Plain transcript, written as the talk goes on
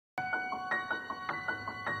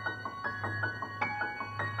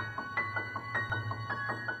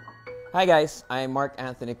Hi guys, I'm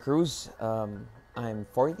Anthony Cruz. I'm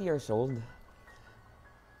 40 years old.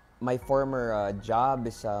 My former job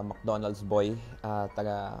is a McDonald's boy,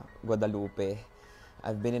 taga Guadalupe.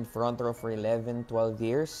 I've been in Frontrow for 11, 12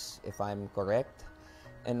 years, if I'm correct.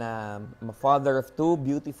 And I'm a father of two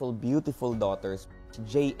beautiful daughters,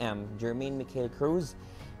 Jermaine and Cruz,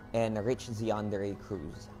 and Ziandre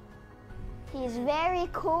Cruz. He's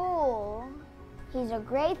very cool. He's a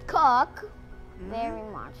great cook, very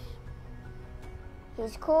much.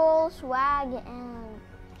 He's cool, swag, and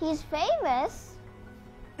he's famous.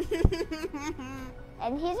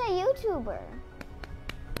 And he's a YouTuber.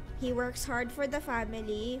 He works hard for the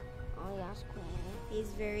family. Oh, yes, queen. He's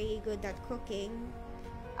very good at cooking.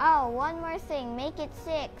 Oh, one more thing. Make it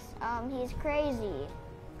 6. He's crazy.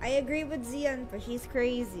 I agree with Zian, but he's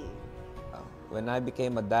crazy. When I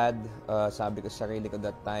became a dad, sabi ko sa sarili ko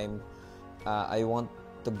that time, I want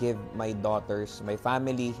to give my daughters, my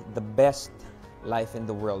family, the best life in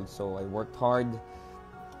the world. So I worked hard,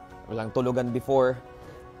 walang tulugan before,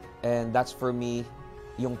 and that's for me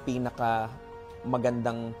yung pinaka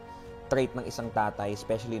magandang trait ng isang tatay,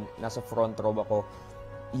 especially nasa front row ako,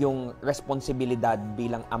 yung responsibilidad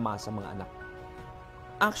bilang ama sa mga anak.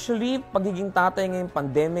 Actually, pagiging tatay ngayong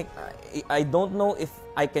pandemic, I don't know if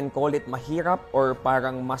I can call it mahirap or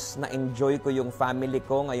parang mas na-enjoy ko yung family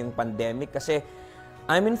ko ngayong pandemic kasi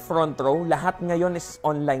I'm in front row, lahat ngayon is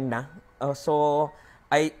online na. So,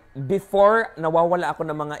 before, nawawala ako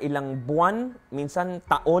ng mga ilang buwan, minsan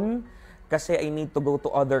taon, kasi I need to go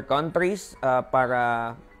to other countries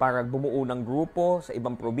para bumuo ng grupo sa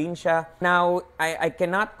ibang probinsya. Now, I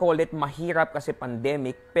cannot call it mahirap kasi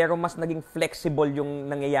pandemic, pero mas naging flexible yung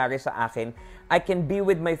nangyayari sa akin. I can be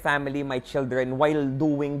with my family, my children, while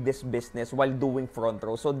doing this business, while doing front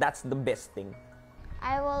row. So that's the best thing.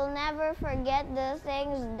 I will never forget the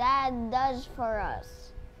things Dad does for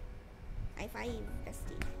us. High five,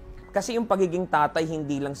 bestie. Kasi yung pagiging tatay,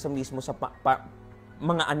 hindi lang sa mismo sa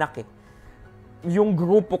mga anak eh. Yung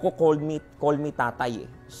grupo ko call me tatay eh.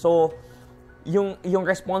 So, yung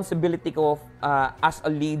responsibility ko as a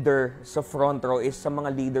leader sa front row is sa mga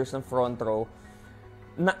leaders ng front row,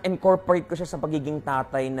 na-incorporate ko siya sa pagiging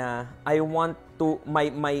tatay na I want to,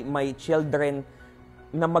 my children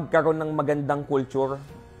na magkaroon ng magandang culture.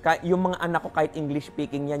 Yung mga anak ko kahit English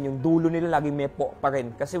speaking yan, yung dulo nila laging may po pa rin.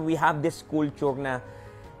 Kasi we have this culture na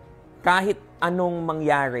kahit anong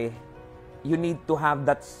mangyari, you need to have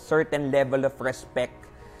that certain level of respect.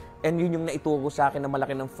 And yun yung naituro sa akin na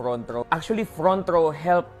malaki ng front row. Actually, front row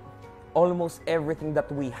helped almost everything that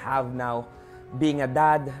we have now. Being a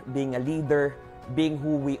dad, being a leader, being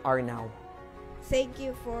who we are now. Thank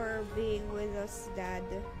you for being with us, Dad.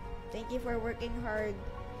 Thank you for working hard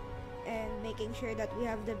and making sure that we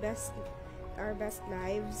have our best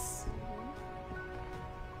lives.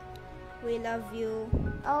 We love you.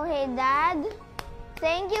 Oh, hey, Dad.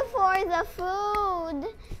 Thank you for the food.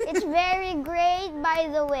 It's very great, by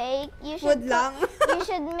the way. You should Food lang. You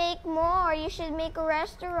should make more. You should make a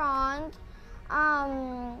restaurant.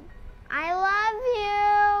 I love you.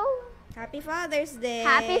 Happy Father's Day.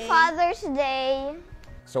 Happy Father's Day.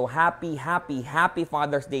 So happy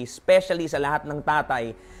Father's Day, especially sa lahat ng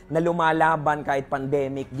tatay na lumalaban kahit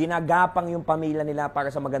pandemic, ginagapang yung pamilya nila para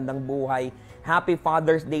sa magandang buhay. Happy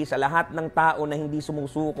Father's Day sa lahat ng tao na hindi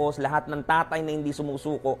sumusuko, sa lahat ng tatay na hindi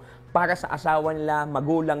sumusuko, para sa asawa nila,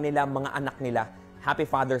 magulang nila, mga anak nila. Happy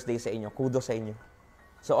Father's Day sa inyo. Kudos sa inyo.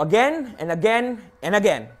 So again, and again, and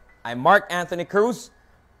again, I'm Anthony Cruz,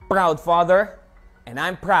 proud father, and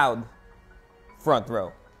I'm proud front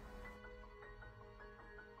row.